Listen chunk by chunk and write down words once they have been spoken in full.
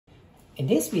In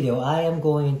this video, I am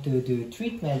going to do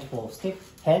treatment for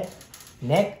stiff head,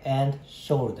 neck and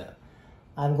shoulder.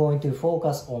 I'm going to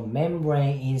focus on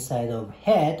membrane inside of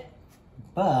head,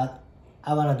 but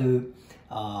I want to do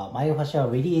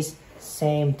myofascial release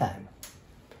same time.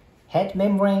 Head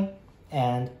membrane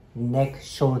and neck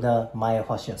shoulder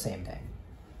myofascia same time.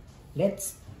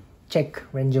 Let's check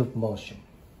range of motion.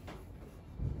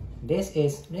 This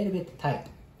is a little bit tight.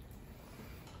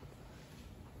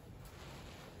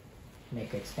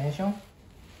 Neck extension.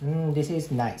 This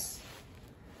is nice.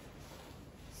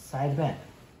 Side bend.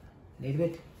 A little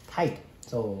bit tight.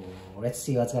 So let's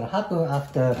see what's gonna happen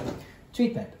after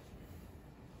treatment.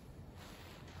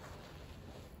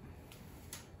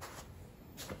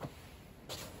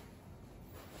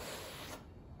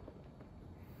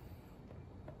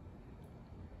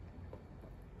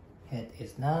 Head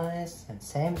is nice, and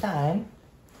same time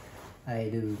I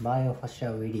do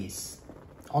myofascial release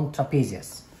on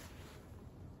trapezius.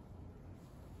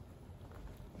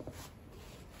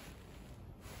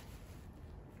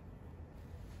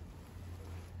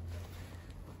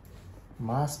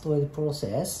 Mastoid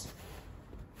process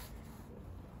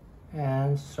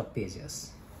and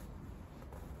trapezius.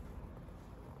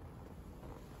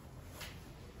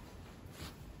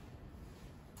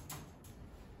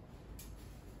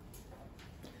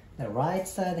 The right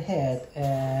side head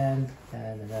and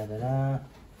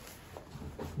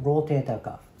rotator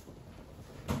cuff.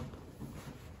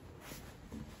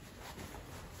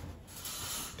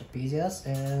 Trapezius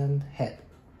and head.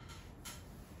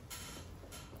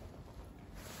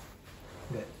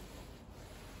 Good.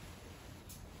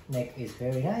 Neck is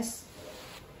very nice.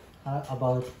 How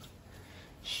about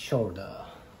shoulder?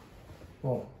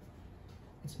 Oh,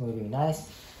 it's moving nice.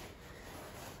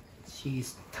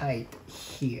 She's tight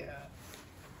here.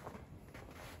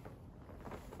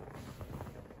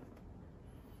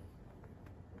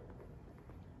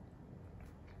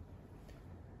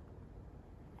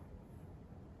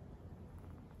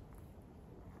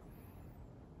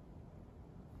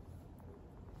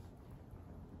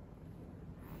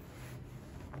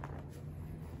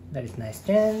 That is nice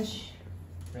change.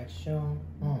 Direction.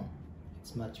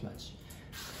 It's much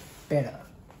better.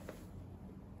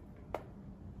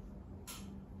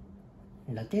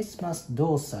 Latissimus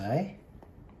dorsi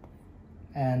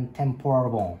and temporal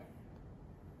bone.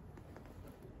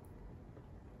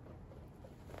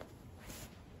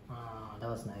 That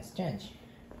was nice change.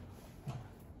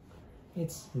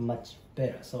 It's much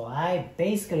better. So I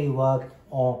basically worked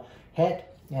on head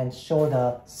and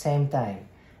shoulder same time.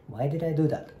 Why did I do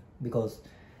that? Because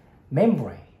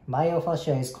membrane,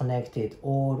 myofascia is connected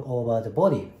all over the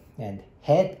body, and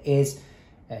head is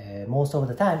most of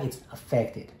the time it's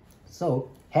affected.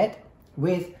 So head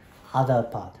with other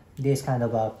part. This kind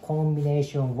of a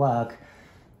combination work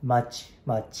and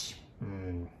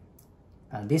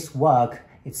this work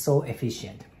is so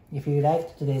efficient. If you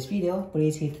liked today's video,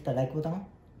 please hit the like button,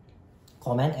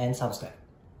 comment and subscribe.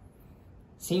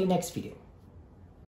 See you next video.